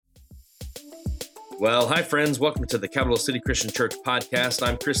Well, hi, friends. Welcome to the Capital City Christian Church podcast.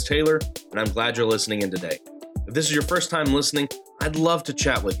 I'm Chris Taylor, and I'm glad you're listening in today. If this is your first time listening, I'd love to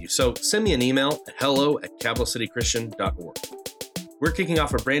chat with you. So send me an email at hello@capitalcitychristian.org. We're kicking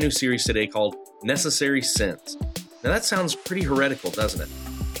off a brand new series today called Necessary Sins. Now, that sounds pretty heretical, doesn't it?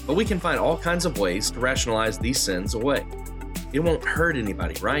 But we can find all kinds of ways to rationalize these sins away. It won't hurt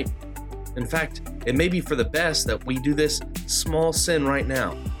anybody, right? In fact, it may be for the best that we do this small sin right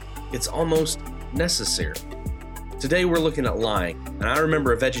now. It's almost necessary. Today we're looking at lying, and I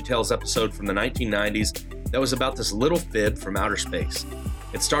remember a VeggieTales episode from the 1990s that was about this little fib from outer space.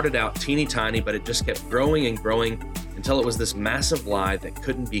 It started out teeny tiny, but it just kept growing and growing until it was this massive lie that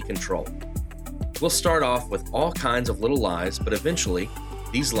couldn't be controlled. We'll start off with all kinds of little lies, but eventually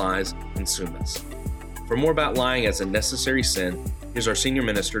these lies consume us. For more about lying as a necessary sin, here's our senior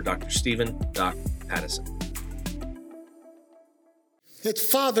minister, Dr. Stephen Doc Pattison. It's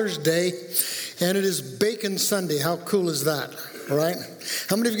Father's Day, and it is Bacon Sunday. How cool is that, all right?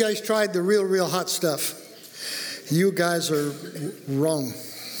 How many of you guys tried the real hot stuff? You guys are wrong.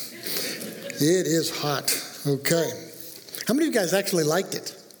 It is hot, okay. How many of you guys actually liked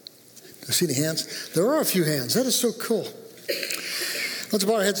it? I see the hands. There are a few hands. That is so cool. Let's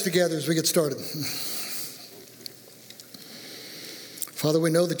bow our heads together as we get started. Father, we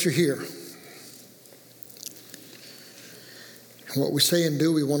know that you're here. What we say and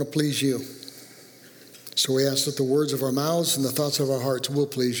do, we want to please you. So we ask that the words of our mouths and the thoughts of our hearts will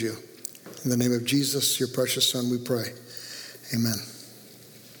please you. In the name of Jesus, your precious Son, we pray. Amen.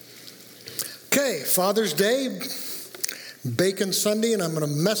 Okay, Father's Day, Bacon Sunday, and I'm going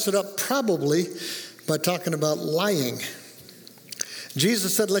to mess it up probably by talking about lying.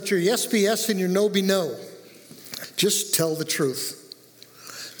 Jesus said, let your yes be yes and your no be no. Just tell the truth.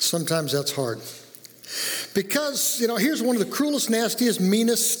 Sometimes that's hard. Because, here's one of the cruelest, nastiest,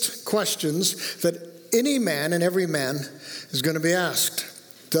 meanest questions that any man and every man is going to be asked.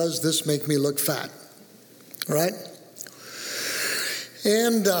 Does this make me look fat? All right?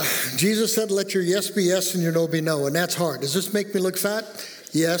 And Jesus said, let your yes be yes and your no be no. And that's hard. Does this make me look fat?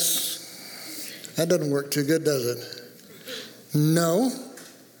 Yes. That doesn't work too good, does it? No.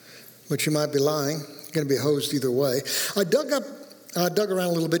 But you might be lying. You're going to be hosed either way. I dug around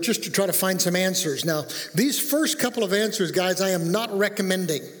a little bit just to try to find some answers. Now, these first couple of answers, guys, I am not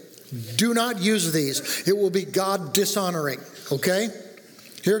recommending. Do not use these. It will be God dishonoring, okay?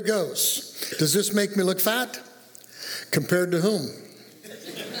 Here it goes. Does this make me look fat? Compared to whom?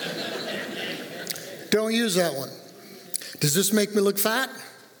 Don't use that one. Does this make me look fat?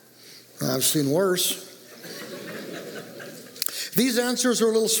 I've seen worse. These answers are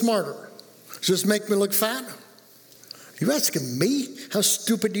a little smarter. Does this make me look fat? You asking me? How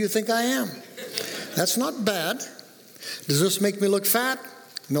stupid do you think I am? That's not bad. Does this make me look fat?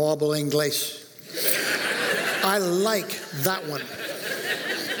 No hablo inglés. I like that one.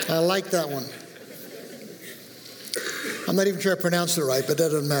 I like that one. I'm not even sure I pronounced it right, but that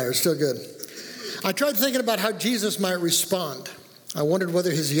doesn't matter. It's still good. I tried thinking about how Jesus might respond. I wondered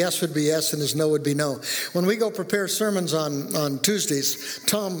whether his yes would be yes and his no would be no. When we go prepare sermons on Tuesdays,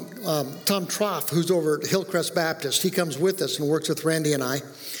 Tom Troff, who's over at Hillcrest Baptist, he comes with us and works with Randy and I.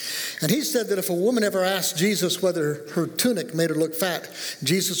 And he said that if a woman ever asked Jesus whether her tunic made her look fat,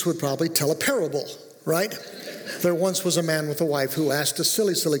 Jesus would probably tell a parable, right? There once was a man with a wife who asked a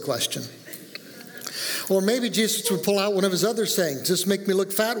silly question. Or maybe Jesus would pull out one of his other sayings. Does this make me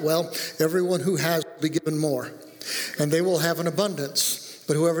look fat? Well, everyone who has will be given more. And they will have an abundance.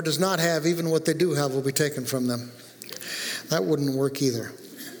 But whoever does not have, even what they do have will be taken from them. That wouldn't work either.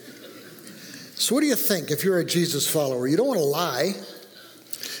 So what do you think if you're a Jesus follower? You don't want to lie,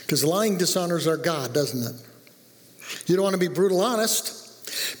 because lying dishonors our God, doesn't it? You don't want to be brutal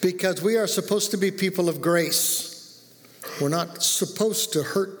honest, because we are supposed to be people of grace. We're not supposed to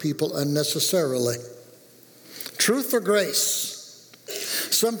hurt people unnecessarily. Truth or grace?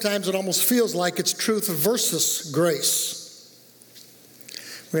 Sometimes it almost feels like it's truth versus grace.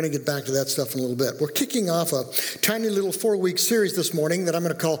 We're going to get back to that stuff in a little bit. We're kicking off a tiny little 4-week series this morning that I'm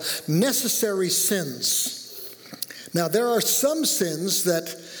going to call Necessary Sins. Now, there are some sins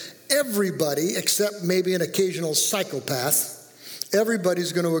that everybody, except maybe an occasional psychopath,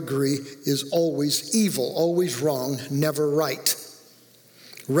 everybody's going to agree is always evil, always wrong, never right.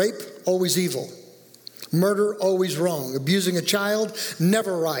 Rape, always evil. Murder, always wrong. Abusing a child,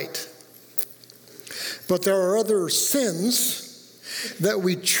 never right. But there are other sins that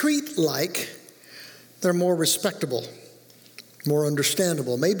we treat like they're more respectable, more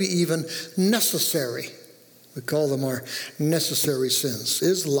understandable, maybe even necessary. We call them our necessary sins.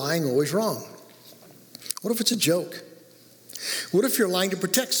 Is lying always wrong? What if it's a joke? What if you're lying to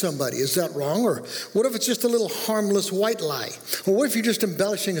protect somebody? Is that wrong? Or what if it's just a little harmless white lie? Or what if you're just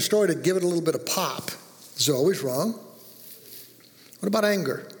embellishing a story to give it a little bit of pop? Is it always wrong? What about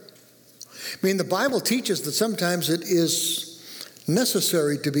anger? I mean, the Bible teaches that sometimes it is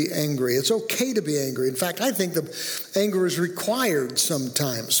necessary to be angry. It's okay to be angry. In fact, I think the anger is required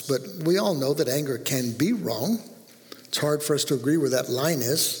sometimes, but we all know that anger can be wrong. It's hard for us to agree where that line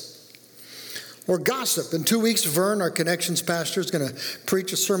is. Or gossip. In 2 weeks, Vern, our Connections pastor, is going to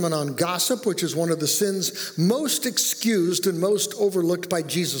preach a sermon on gossip, which is one of the sins most excused and most overlooked by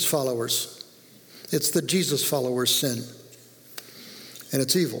Jesus followers. It's the Jesus followers' sin. And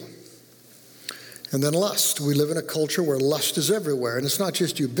it's evil. And then lust. We live in a culture where lust is everywhere. And it's not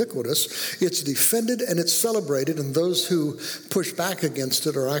just ubiquitous. It's defended and it's celebrated. And those who push back against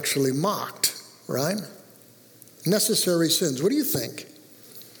it are actually mocked. Right? Necessary sins. What do you think?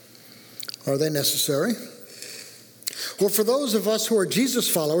 Are they necessary? Well, for those of us who are Jesus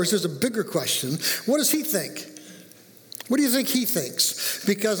followers, there's a bigger question. What does he think? What do you think he thinks?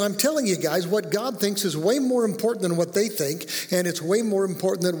 Because I'm telling you guys, what God thinks is way more important than what they think, and it's way more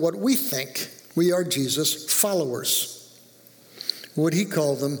important than what we think. We are Jesus followers. Would he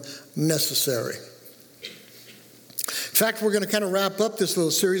call them necessary? In fact, we're going to kind of wrap up this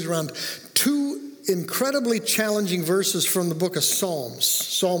little series around two incredibly challenging verses from the book of Psalms.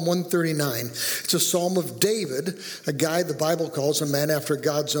 Psalm 139. It's a psalm of David, a guy the Bible calls a man after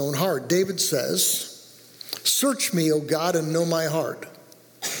God's own heart. David says, "Search me, O God, and know my heart."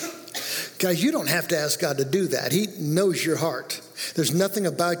 Guys, you don't have to ask God to do that. He knows your heart. There's nothing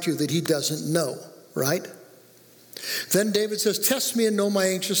about you that he doesn't know, right? Then David says, "Test me and know my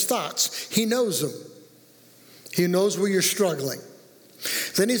anxious thoughts." He knows them. He knows where you're struggling.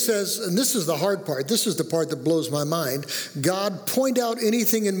 Then he says, and this is the hard part, this is the part that blows my mind, "God, point out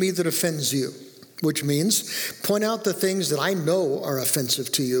anything in me that offends you," which means point out the things that I know are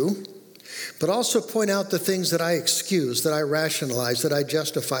offensive to you, but also point out the things that I excuse, that I rationalize, that I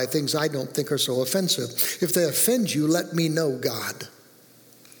justify, things I don't think are so offensive. If they offend you, let me know, God,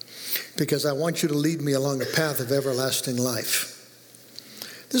 because I want you to lead me along a path of everlasting life.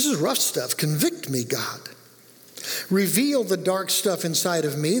 This is rough stuff. Convict me, God. Reveal the dark stuff inside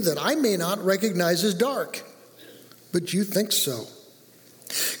of me that I may not recognize as dark, but you think so.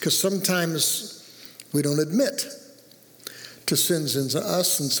 Because sometimes we don't admit to sins in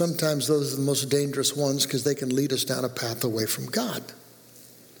us, and sometimes those are the most dangerous ones because they can lead us down a path away from God.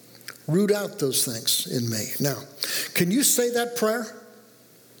 Root out those things in me. Now, can you say that prayer?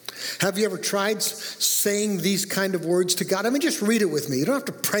 Have you ever tried saying these kind of words to God? I mean, just read it with me. You don't have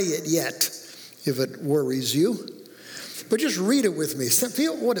to pray it yet if it worries you. But just read it with me.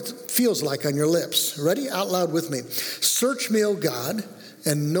 Feel what it feels like on your lips. Ready? Out loud with me. "Search me, O God,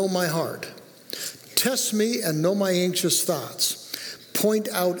 and know my heart. Test me and know my anxious thoughts. Point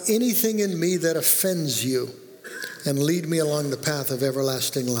out anything in me that offends you, and lead me along the path of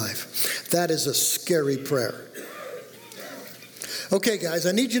everlasting life." That is a scary prayer. Okay, guys,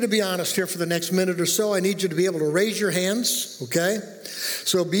 I need you to be honest here for the next minute or so. I need you to be able to raise your hands, okay?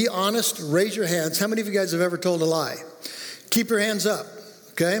 So be honest, raise your hands. How many of you guys have ever told a lie? Keep your hands up,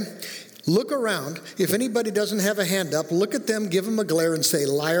 okay? Look around. If anybody doesn't have a hand up, look at them, give them a glare, and say,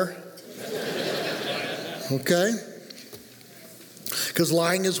 "Liar." Okay? Because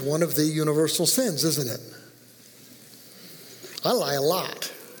lying is one of the universal sins, isn't it? I lie a lot.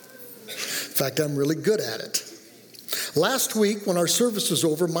 In fact, I'm really good at it. Last week, when our service was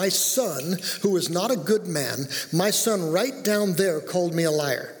over, my son, who is not a good man, my son right down there called me a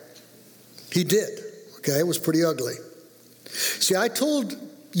liar. He did. Okay, it was pretty ugly. See, I told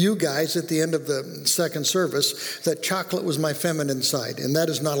you guys at the end of the second service that chocolate was my feminine side, and that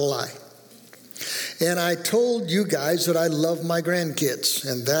is not a lie. And I told you guys that I love my grandkids,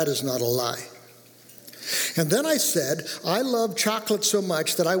 and that is not a lie. And then I said, I love chocolate so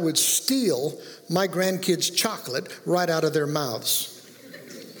much that I would steal my grandkids' chocolate right out of their mouths.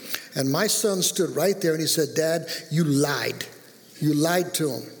 And my son stood right there and he said, "Dad, you lied. You lied to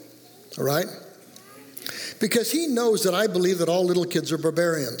him." All right? Because he knows that I believe that all little kids are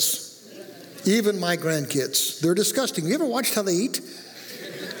barbarians. Even my grandkids. They're disgusting. You ever watched how they eat?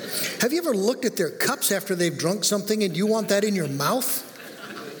 Have you ever looked at their cups after they've drunk something and you want that in your mouth?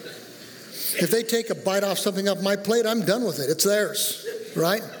 If they take a bite off something off my plate, I'm done with it. It's theirs,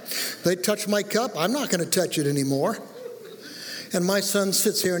 right? They touch my cup, I'm not going to touch it anymore. And my son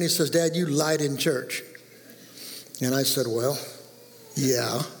sits here and he says, "Dad, you lied in church." And I said, "Well,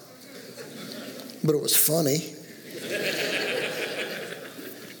 yeah, but it was funny."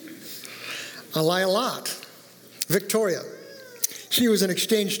 I lie a lot. Victoria, She was an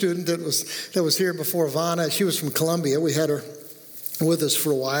exchange student that was here before Vanna. She was from Colombia. We had her with us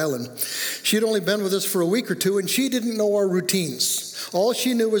for a while, and she had only been with us for a week or two, and she didn't know our routines. All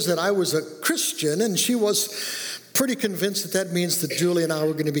she knew was that I was a Christian, and she was pretty convinced that means that Julie and I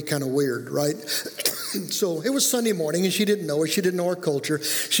were going to be kind of weird, right? So it was Sunday morning, and she didn't know her. She didn't know our culture.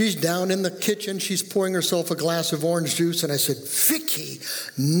 She's down in the kitchen. She's pouring herself a glass of orange juice, and I said, Vicki,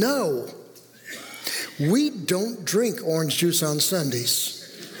 no. We don't drink orange juice on Sundays.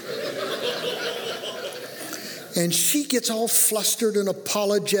 And she gets all flustered and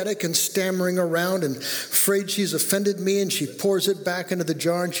apologetic and stammering around and afraid she's offended me, and she pours it back into the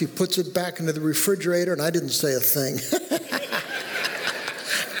jar and she puts it back into the refrigerator, and I didn't say a thing.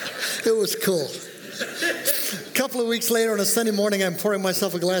 It was cool. A couple of weeks later on a Sunday morning, I'm pouring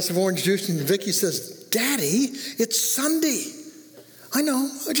myself a glass of orange juice, and Vicki says, Daddy, it's Sunday. I know,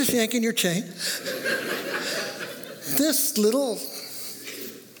 I'm just yanking your chain. This little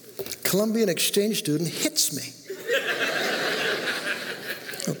Colombian exchange student hits me.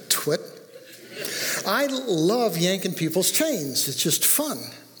 Oh, twit. I love yanking people's chains. It's just fun.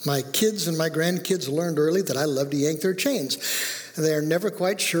 My kids and my grandkids learned early that I love to yank their chains. They're never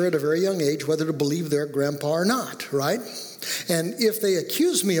quite sure at a very young age whether to believe their grandpa or not, right? And if they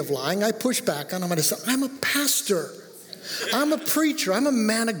accuse me of lying, I push back on them and I say, I'm a pastor. I'm a preacher. I'm a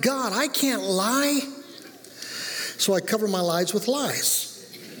man of God. I can't lie. So I cover my lies with lies.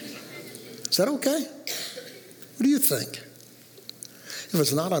 Is that okay? What do you think? If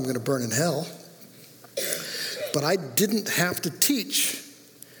it's not, I'm going to burn in hell. But I didn't have to teach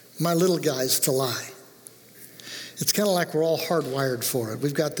my little guys to lie. It's kind of like we're all hardwired for it.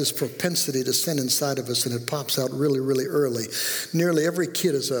 We've got this propensity to sin inside of us, and it pops out really, really early. Nearly every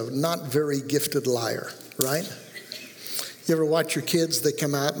kid is a not very gifted liar, right? You ever watch your kids? They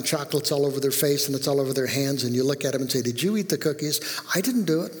come out and chocolate's all over their face and it's all over their hands, and you look at them and say, did you eat the cookies? I didn't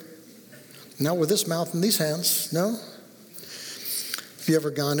do it. Not with this mouth and these hands, no. Have you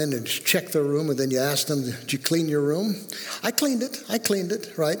ever gone in and checked their room and then you asked them, did you clean your room? I cleaned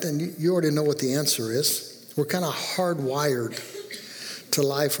it, right? And you already know what the answer is. We're kind of hardwired to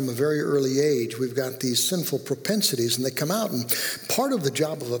lie from a very early age. We've got these sinful propensities, and they come out. And part of the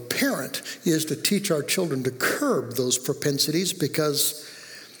job of a parent is to teach our children to curb those propensities, because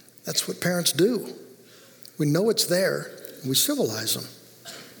that's what parents do. We know it's there, and we civilize them.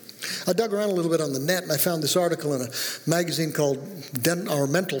 I dug around a little bit on the net, and I found this article in a magazine called Our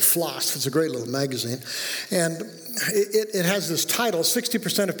Mental Floss. It's a great little magazine. And it has this title,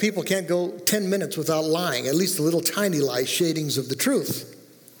 60% of people can't go 10 minutes without lying, at least a little tiny lie, shadings of the truth.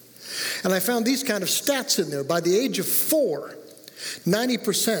 And I found these kind of stats in there. By the age of 4,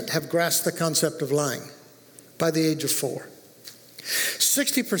 90% have grasped the concept of lying. By the age of 4.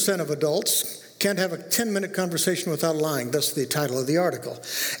 60% of adults can't have a 10-minute conversation without lying. That's the title of the article.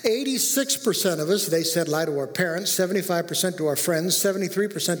 86% of us, they said, lie to our parents, 75% to our friends,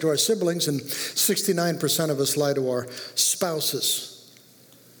 73% to our siblings, and 69% of us lie to our spouses.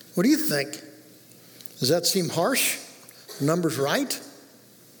 What do you think? Does that seem harsh? Numbers right?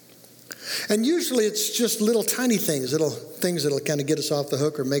 And usually it's just little tiny things, that'll kind of get us off the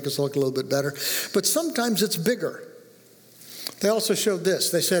hook or make us look a little bit better. But sometimes it's bigger. They also showed this.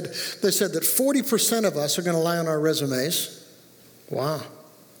 They said that 40% of us are going to lie on our resumes. Wow.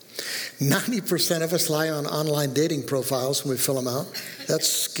 90% of us lie on online dating profiles when we fill them out. That's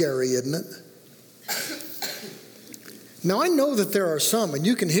scary, isn't it? Now, I know that there are some, and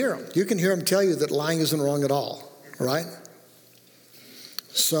you can hear them. You can hear them tell you that lying isn't wrong at all, right?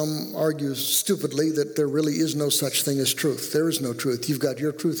 Some argue stupidly that there really is no such thing as truth. There is no truth. You've got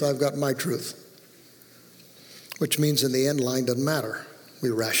your truth, I've got my truth. Which means in the end, lying doesn't matter. We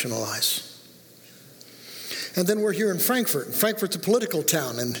rationalize. And then we're here in Frankfurt. Frankfurt's a political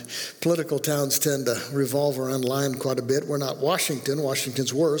town, and political towns tend to revolve around lying quite a bit. We're not Washington.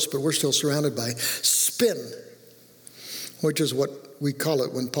 Washington's worse, but we're still surrounded by spin, which is what we call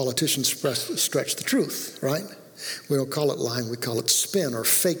it when politicians stretch the truth, right? We don't call it lying. We call it spin or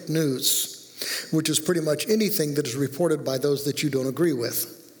fake news, which is pretty much anything that is reported by those that you don't agree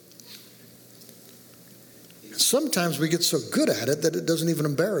with. Sometimes we get so good at it that it doesn't even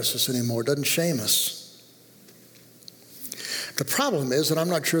embarrass us anymore, doesn't shame us. The problem is that I'm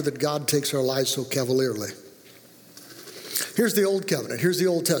not sure that God takes our lives so cavalierly. Here's the Old Covenant. Here's the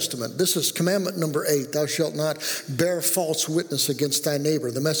Old Testament. This is commandment number 8. Thou shalt not bear false witness against thy neighbor.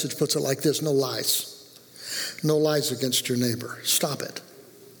 The Message puts it like this: no lies. No lies against your neighbor. Stop it.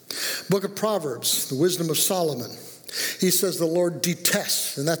 Book of Proverbs, the wisdom of Solomon. He says the Lord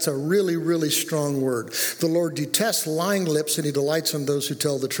detests, and that's a really, really strong word. The Lord detests lying lips, and he delights in those who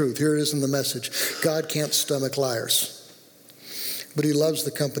tell the truth. Here it is in the Message. God can't stomach liars. but he loves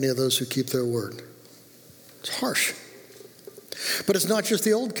the company of those who keep their word. It's harsh. But it's not just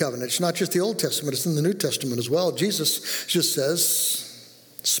the Old Covenant. It's not just the Old Testament. It's in the New Testament as well. Jesus just says,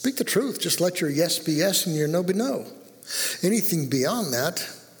 speak the truth. Just let your yes be yes and your no be no. Anything beyond that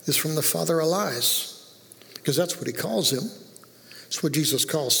is from the father of lies, because that's what he calls him. It's what Jesus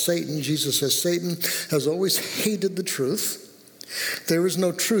calls Satan. Jesus says Satan has always hated the truth. There is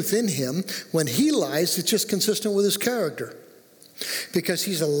no truth in him. When he lies, it's just consistent with his character, because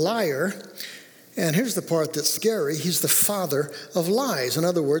he's a liar. And here's the part that's scary. He's the father of lies. In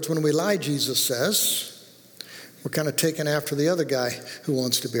other words, when we lie, Jesus says, we're kind of taking after the other guy who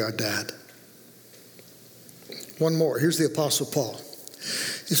wants to be our dad. One more. Here's the Apostle Paul.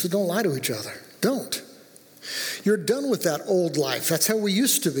 He said, don't lie to each other. Don't. You're done with that old life. That's how we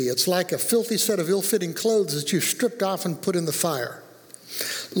used to be. It's like a filthy set of ill-fitting clothes that you've stripped off and put in the fire.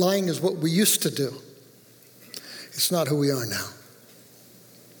 Lying is what we used to do. It's not who we are now.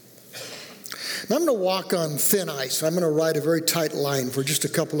 Now I'm going to walk on thin ice. I'm going to ride a very tight line for just a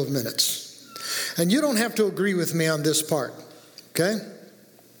couple of minutes. And you don't have to agree with me on this part, okay?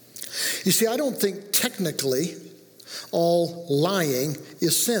 You see, I don't think technically all lying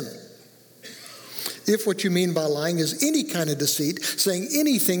is sin. If what you mean by lying is any kind of deceit, saying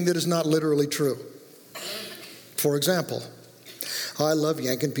anything that is not literally true. For example, I love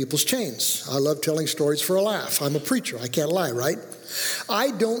yanking people's chains. I love telling stories for a laugh. I'm a preacher. I can't lie, right?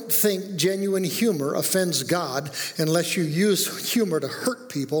 I don't think genuine humor offends God unless you use humor to hurt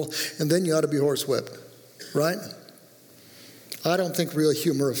people, and then you ought to be horsewhipped, right? I don't think real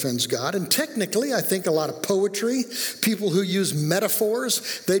humor offends God. And technically, I think a lot of poetry, people who use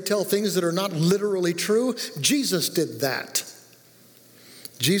metaphors, they tell things that are not literally true. Jesus did that.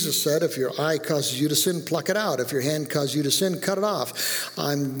 Jesus said, if your eye causes you to sin, pluck it out. If your hand causes you to sin, cut it off.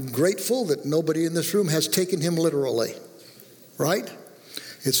 I'm grateful that nobody in this room has taken him literally. Right?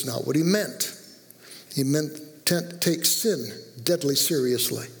 It's not what he meant. He meant to take sin deadly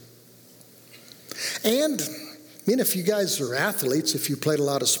seriously. And, if you guys are athletes, if you played a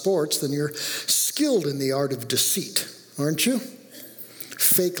lot of sports, then you're skilled in the art of deceit, aren't you?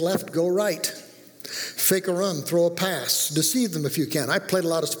 Fake left, go right. Fake a run, throw a pass. Deceive them if you can. I played a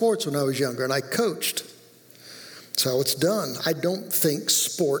lot of sports when I was younger, and I coached. That's how it's done. I don't think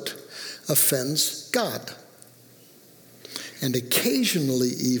sport offends God. And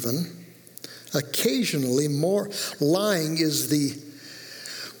occasionally more lying is the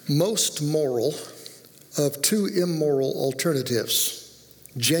most moral of two immoral alternatives,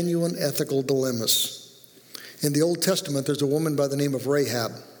 genuine ethical dilemmas. In the Old Testament, there's a woman by the name of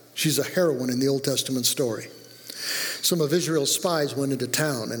Rahab. She's a heroine in the Old Testament story. Some of Israel's spies went into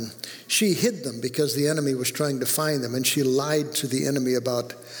town, and she hid them because the enemy was trying to find them, and she lied to the enemy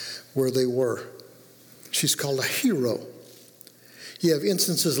about where they were. She's called a hero. You have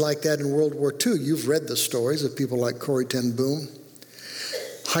instances like that in World War II. You've read the stories of people like Corrie ten Boom,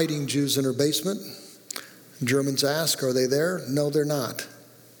 hiding Jews in her basement. Germans ask, are they there? No, they're not.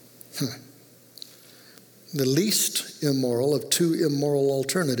 The least immoral of two immoral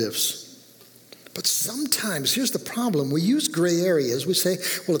alternatives. But sometimes, here's the problem. We use gray areas. We say,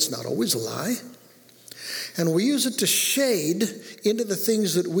 well, it's not always a lie. And we use it to shade into the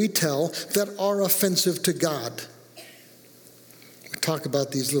things that we tell that are offensive to God. Talk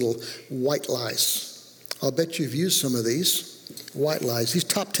about these little white lies. I'll bet you've used some of these white lies. These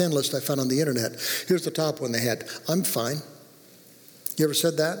top 10 lists I found on the internet. Here's the top one they had. I'm fine. You ever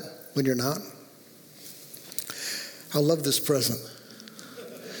said that when you're not? I love this present.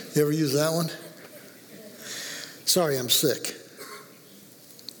 You ever use that one? Sorry, I'm sick.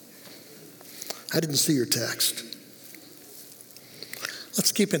 I didn't see your text.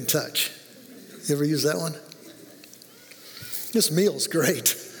 Let's keep in touch. You ever use that one? This meal's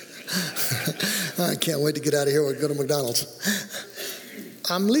great. I can't wait to get out of here and go to McDonald's.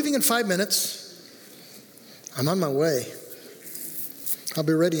 I'm leaving in 5 minutes. I'm on my way. I'll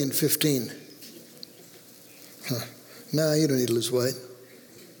be ready in 15. No, you don't need to lose weight.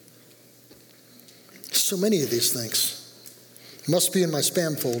 So many of these things. Must be in my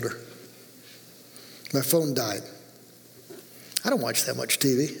spam folder. My phone died. I don't watch that much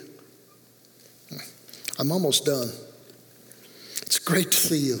TV. I'm almost done. It's great to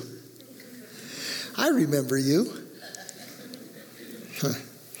see you. I remember you.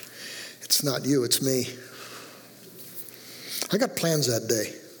 It's not you, it's me. I got plans that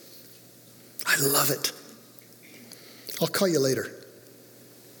day. I love it. I'll call you later.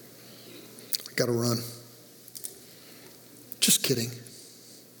 I got to run. Just kidding.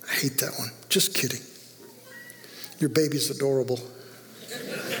 I hate that one. Just kidding. Your baby's adorable.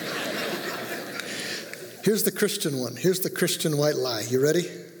 Here's the Christian one. Here's the Christian white lie. You ready?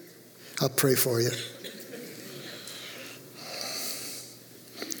 I'll pray for you.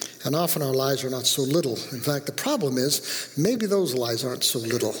 And often our lies are not so little. In fact, the problem is maybe those lies aren't so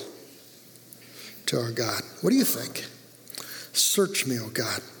little to our God. What do you think? Search me, O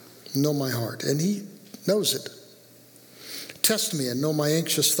God, know my heart. And he knows it. Test me and know my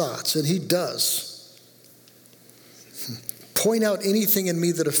anxious thoughts. And he does. Point out anything in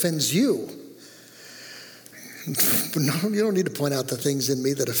me that offends you. No, you don't need to point out the things in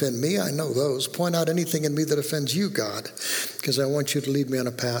me that offend me. I know those. Point out anything in me that offends you, God, because I want you to lead me on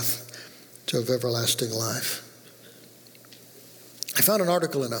a path of everlasting life. I found an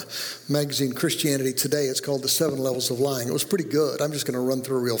article in a magazine, Christianity Today. It's called The 7 Levels of Lying. It was pretty good. I'm just going to run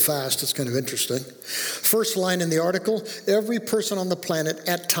through it real fast. It's kind of interesting. First line in the article, every person on the planet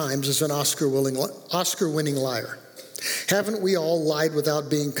at times is an Oscar-winning liar. Haven't we all lied without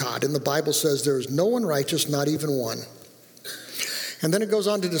being caught? And the Bible says there is no one righteous, not even one. And then it goes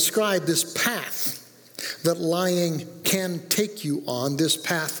on to describe this path that lying can take you on, this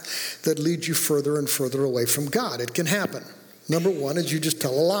path that leads you further and further away from God. It can happen. Number one is you just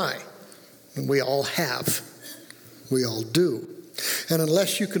tell a lie. And we all have. We all do. And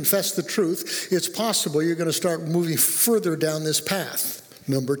unless you confess the truth, it's possible you're going to start moving further down this path.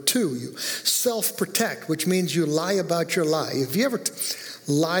 Number two, you self-protect, which means you lie about your lie. Have you ever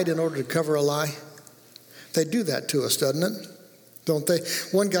lied in order to cover a lie? They do that to us, doesn't it? Don't they?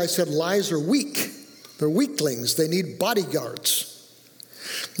 One guy said lies are weak. They're weaklings. They need bodyguards.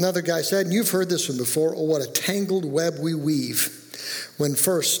 Another guy said, and you've heard this one before, oh, what a tangled web we weave when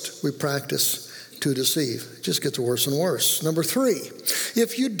first we practice to deceive. It just gets worse and worse. Number three,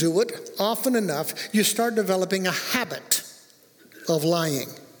 if you do it often enough, you start developing a habit of lying.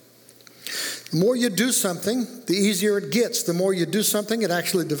 The more you do something, the easier it gets. The more you do something, it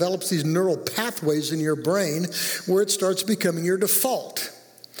actually develops these neural pathways in your brain where it starts becoming your default.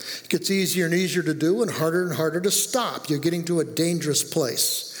 It gets easier and easier to do and harder to stop. You're getting to a dangerous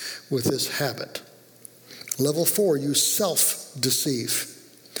place with this habit. Level 4, you self-deceive.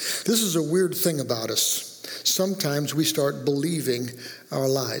 This is a weird thing about us. Sometimes we start believing our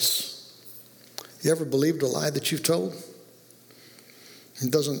lies. You ever believed a lie that you've told?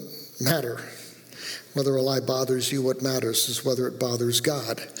 It doesn't matter whether a lie bothers you. What matters is whether it bothers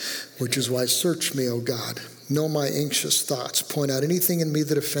God, which is why search me, O God. Know my anxious thoughts. Point out anything in me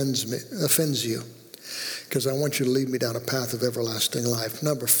that offends you, because I want you to lead me down a path of everlasting life.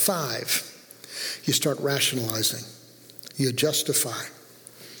 Number 5, you start rationalizing. You justify.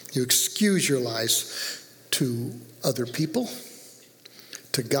 You excuse your lies to other people,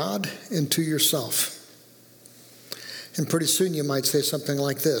 to God, and to yourself. And pretty soon you might say something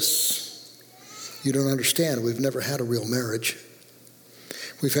like this: you don't understand, we've never had a real marriage.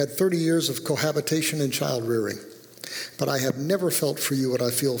 We've had 30 years of cohabitation and child rearing, but I have never felt for you what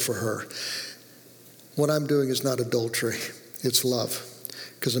I feel for her. What I'm doing is not adultery, it's love,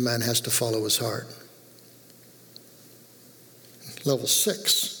 because a man has to follow his heart. Level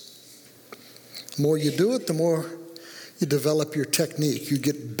 6, the more you do it, the more you develop your technique, you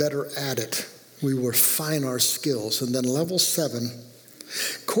get better at it. We refine our skills. And then level 7,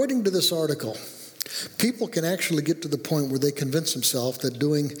 according to this article, people can actually get to the point where they convince themselves that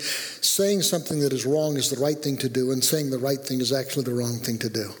saying something that is wrong is the right thing to do, and saying the right thing is actually the wrong thing to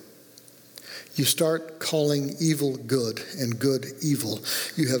do. You start calling evil good and good evil.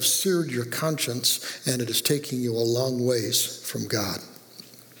 You have seared your conscience, and it is taking you a long ways from God.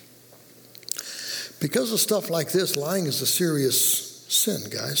 Because of stuff like this, lying is a serious sin,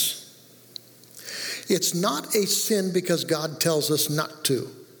 guys. It's not a sin because God tells us not to.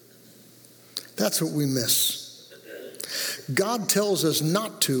 That's what we miss. God tells us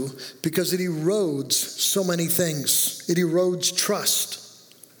not to because it erodes so many things. It erodes trust.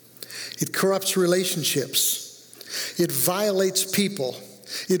 It corrupts relationships. It violates people.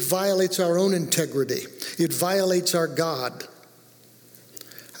 It violates our own integrity. It violates our God.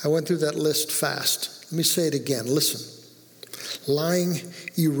 I went through that list fast. Let me say it again. Listen. Lying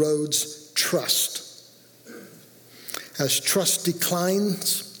erodes trust. As trust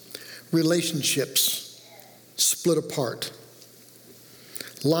declines, relationships split apart.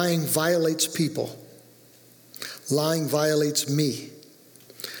 Lying violates people. Lying violates me.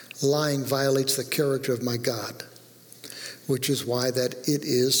 Lying violates the character of my God, which is why that it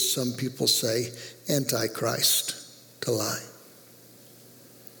is, some people say, antichrist to lie.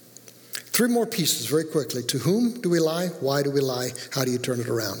 3 more pieces very quickly. To whom do we lie? Why do we lie? How do you turn it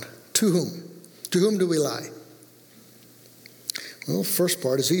around? To whom? To whom do we lie? Well, first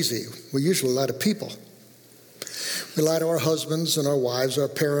part is easy. We usually lie to people. We lie to our husbands and our wives, our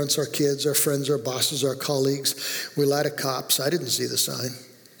parents, our kids, our friends, our bosses, our colleagues. We lie to cops. I didn't see the sign.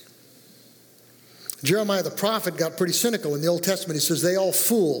 Jeremiah the prophet got pretty cynical in the Old Testament. He says, they all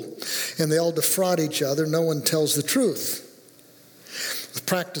fool and they all defraud each other. No one tells the truth. With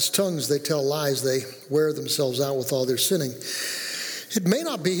practiced tongues, they tell lies. They wear themselves out with all their sinning. It may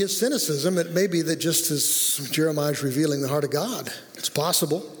not be his cynicism. It may be that just as Jeremiah is revealing the heart of God. It's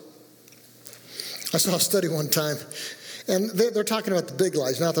possible. I saw a study one time, and they're talking about the big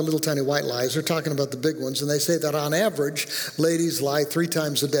lies, not the little tiny white lies. They're talking about the big ones, and they say that on average, ladies lie 3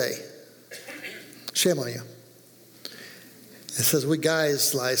 times a day. Shame on you. It says we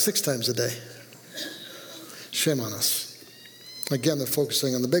guys lie 6 times a day. Shame on us. Again, they're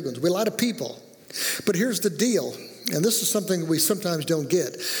focusing on the big ones. We lie to people. But here's the deal, and this is something we sometimes don't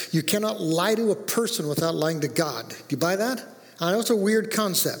get. You cannot lie to a person without lying to God. Do you buy that? I know it's a weird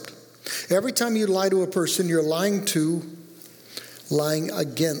concept. Every time you lie to a person, you're lying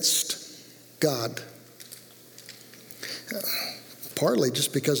against God. Partly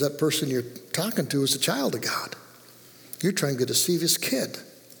just because that person you're talking to is a child of God. You're trying to deceive his kid.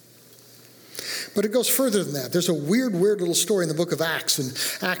 But it goes further than that. There's a weird little story in the book of Acts, and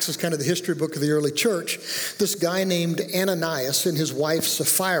Acts is kind of the history book of the early church. This guy named Ananias and his wife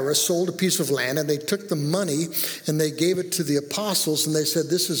Sapphira sold a piece of land, and they took the money and they gave it to the apostles, and they said,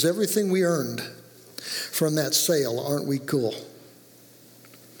 this is everything we earned from that sale. Aren't we cool?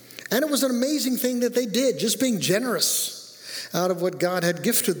 And it was an amazing thing that they did, just being generous out of what God had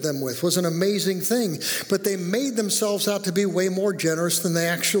gifted them with was an amazing thing. But they made themselves out to be way more generous than they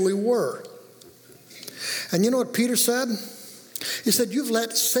actually were. And you know what Peter said? He said, you've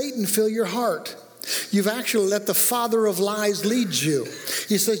let Satan fill your heart. You've actually let the father of lies lead you.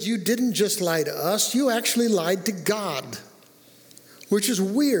 He says, you didn't just lie to us, you actually lied to God, which is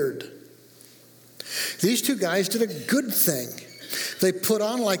weird. These 2 guys did a good thing. They put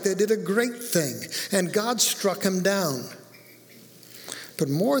on like they did a great thing, and God struck him down. But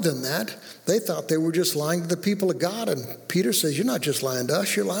more than that, they thought they were just lying to the people of God, and Peter says, you're not just lying to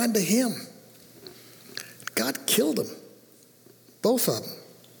us, you're lying to him. God killed them, both of them.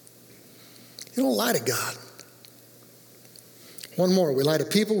 You don't lie to God. One more, we lie to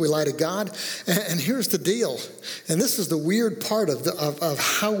people, we lie to God, and here's the deal, and this is the weird part of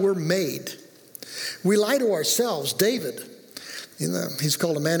how we're made. We lie to ourselves. David, he's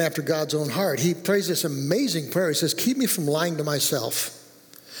called a man after God's own heart. He prays this amazing prayer. He says, keep me from lying to myself,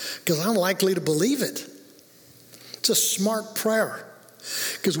 because I'm likely to believe it. It's a smart prayer.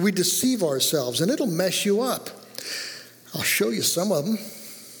 Because we deceive ourselves, and it'll mess you up. I'll show you some of them.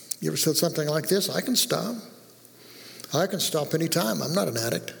 You ever said something like this? I can stop. I can stop anytime. I'm not an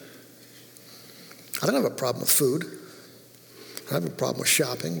addict. I don't have a problem with food. I have a problem with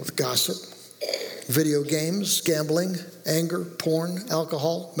shopping, with gossip, video games, gambling, anger, porn,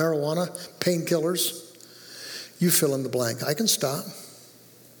 alcohol, marijuana, painkillers. You fill in the blank. I can stop.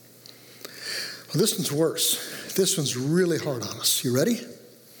 Well, this one's worse. This one's really hard on us. You ready?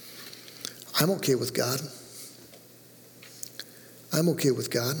 I'm okay with God. I'm okay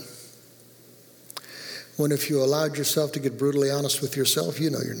with God. When if you allowed yourself to get brutally honest with yourself, you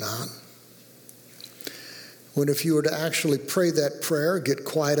know you're not. When if you were to actually pray that prayer, get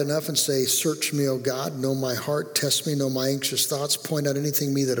quiet enough and say, search me, O God, know my heart, test me, know my anxious thoughts, point out anything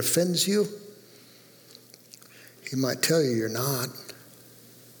in me that offends you, he might tell you you're not.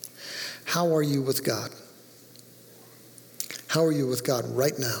 How are you with God? How are you with God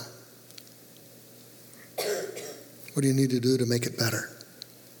right now? What do you need to do to make it better?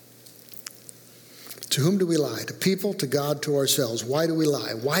 To whom do we lie? To people, to God, to ourselves. Why do we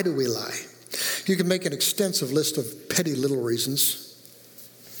lie? Why do we lie? You can make an extensive list of petty little reasons.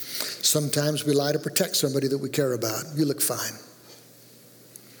 Sometimes we lie to protect somebody that we care about. You look fine.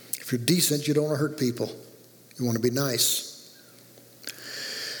 If you're decent, you don't want to hurt people. You want to be nice.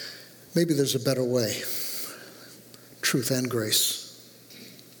 Maybe there's a better way. Truth and grace.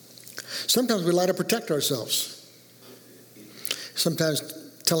 Sometimes we lie to protect ourselves. Sometimes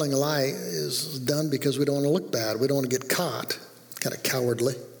telling a lie is done because we don't want to look bad. We don't want to get caught. Kind of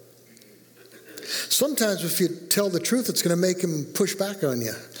cowardly. Sometimes if you tell the truth, it's going to make them push back on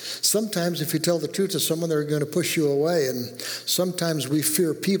you. Sometimes if you tell the truth to someone, they're going to push you away. And sometimes we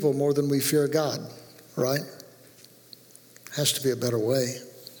fear people more than we fear God, right? Has to be a better way.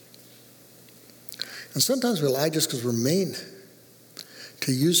 And sometimes we lie just because we're mean.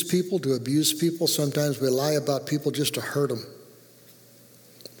 To use people, to abuse people. Sometimes we lie about people just to hurt them.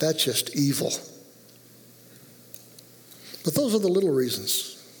 That's just evil. But those are the little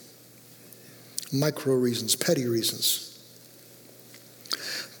reasons. Micro reasons, petty reasons.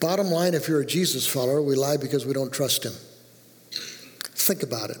 Bottom line, if you're a Jesus follower, we lie because we don't trust him. Think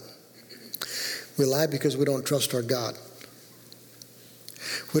about it. We lie because we don't trust our God.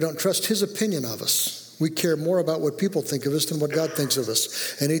 We don't trust his opinion of us. We care more about what people think of us than what God thinks of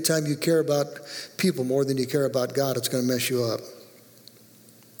us. Anytime you care about people more than you care about God, it's going to mess you up.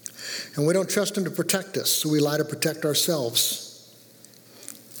 And we don't trust him to protect us, so we lie to protect ourselves.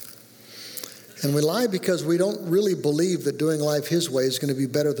 And we lie because we don't really believe that doing life his way is going to be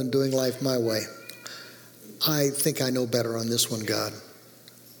better than doing life my way. I think I know better on this one, God.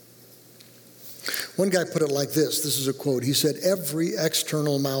 One guy put it like this. This is a quote. He said, "Every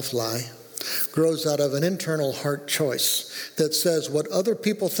external mouth lie grows out of an internal heart choice that says what other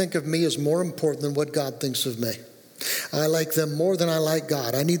people think of me is more important than what God thinks of me. I like them more than I like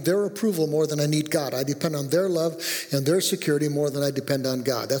God. I need their approval more than I need God. I depend on their love and their security more than I depend on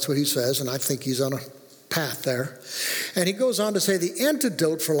God." That's what he says, and I think he's on a path there. And he goes on to say the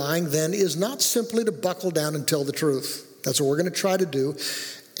antidote for lying then is not simply to buckle down and tell the truth. That's what we're going to try to do,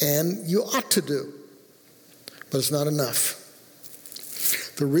 and you ought to do. But it's not enough.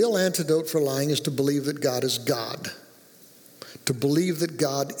 The real antidote for lying is to believe that God is God. To believe that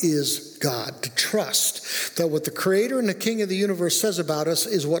God is God. To trust that what the Creator and the King of the universe says about us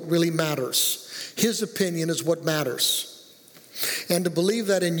is what really matters. His opinion is what matters. And to believe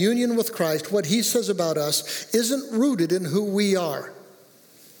that in union with Christ, what he says about us isn't rooted in who we are.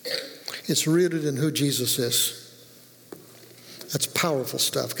 It's rooted in who Jesus is. That's powerful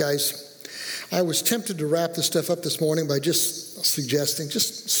stuff, guys. I was tempted to wrap this stuff up this morning by just suggesting,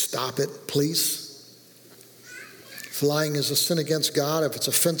 just stop it, please. If lying is a sin against God, if it's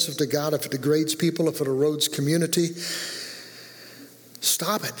offensive to God, if it degrades people, if it erodes community,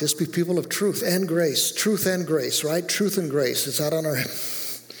 stop it. Just be people of truth and grace. Truth and grace, right? Truth and grace. It's out on our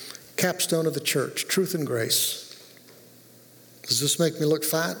capstone of the church. Truth and grace. Does this make me look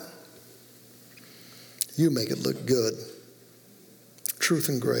fat? You make it look good. Truth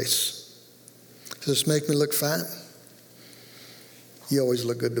and grace. Does this make me look fat? You always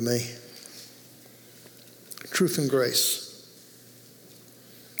look good to me. Truth and grace.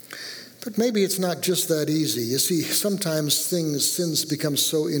 But maybe it's not just that easy. You see, sometimes sins become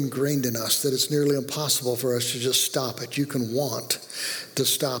so ingrained in us that it's nearly impossible for us to just stop it. You can want to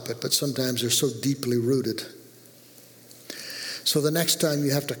stop it, but sometimes they're so deeply rooted. So the next time you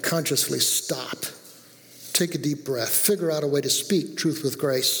have to consciously stop. Take a deep breath. Figure out a way to speak truth with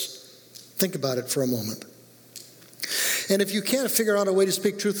grace. Think about it for a moment. And if you can't figure out a way to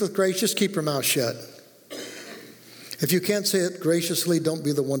speak truth with grace, just keep your mouth shut. If you can't say it graciously, don't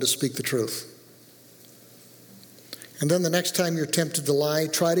be the one to speak the truth. And then the next time you're tempted to lie,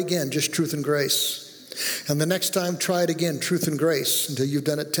 try it again, just truth and grace. And the next time, try it again, truth and grace, until you've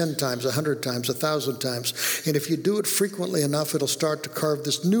done it 10 times, 100 times, 1,000 times. And if you do it frequently enough, it'll start to carve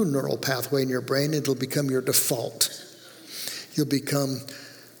this new neural pathway in your brain. It'll become your default. You'll become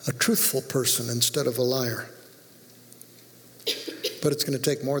a truthful person instead of a liar. But it's going to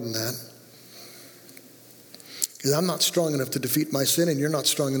take more than that. Because I'm not strong enough to defeat my sin, and you're not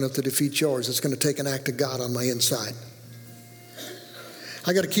strong enough to defeat yours. It's going to take an act of God on my inside.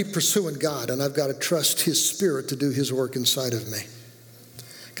 I got to keep pursuing God, and I've got to trust his Spirit to do his work inside of me.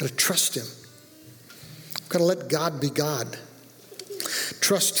 I've got to trust him. I've got to let God be God.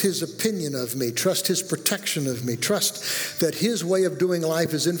 Trust his opinion of me. Trust his protection of me. Trust that his way of doing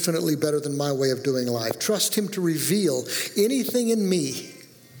life is infinitely better than my way of doing life. Trust him to reveal anything in me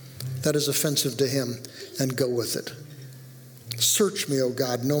that is offensive to him and go with it. Search me, O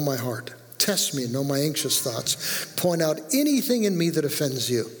God, know my heart. Test me, know my anxious thoughts. Point out anything in me that offends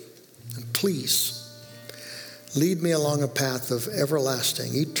you. And please, lead me along a path of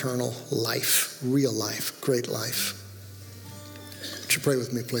everlasting, eternal life, real life, great life. Would you pray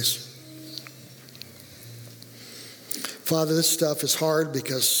with me, please? Father, this stuff is hard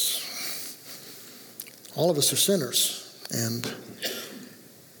because all of us are sinners, and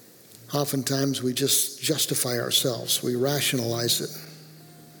oftentimes we just justify ourselves. We rationalize it.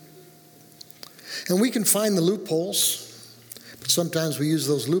 And we can find the loopholes, but sometimes we use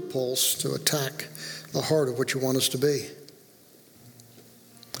those loopholes to attack the heart of what you want us to be.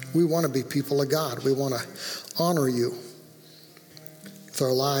 We want to be people of God. We want to honor you with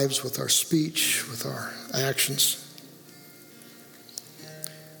our lives, with our speech, with our actions.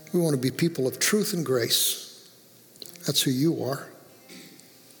 We want to be people of truth and grace. That's who you are.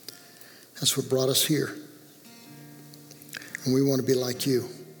 That's what brought us here. And we want to be like you.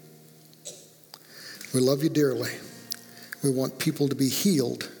 We love you dearly. We want people to be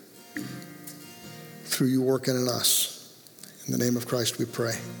healed through you working in us. In the name of Christ we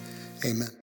pray. Amen.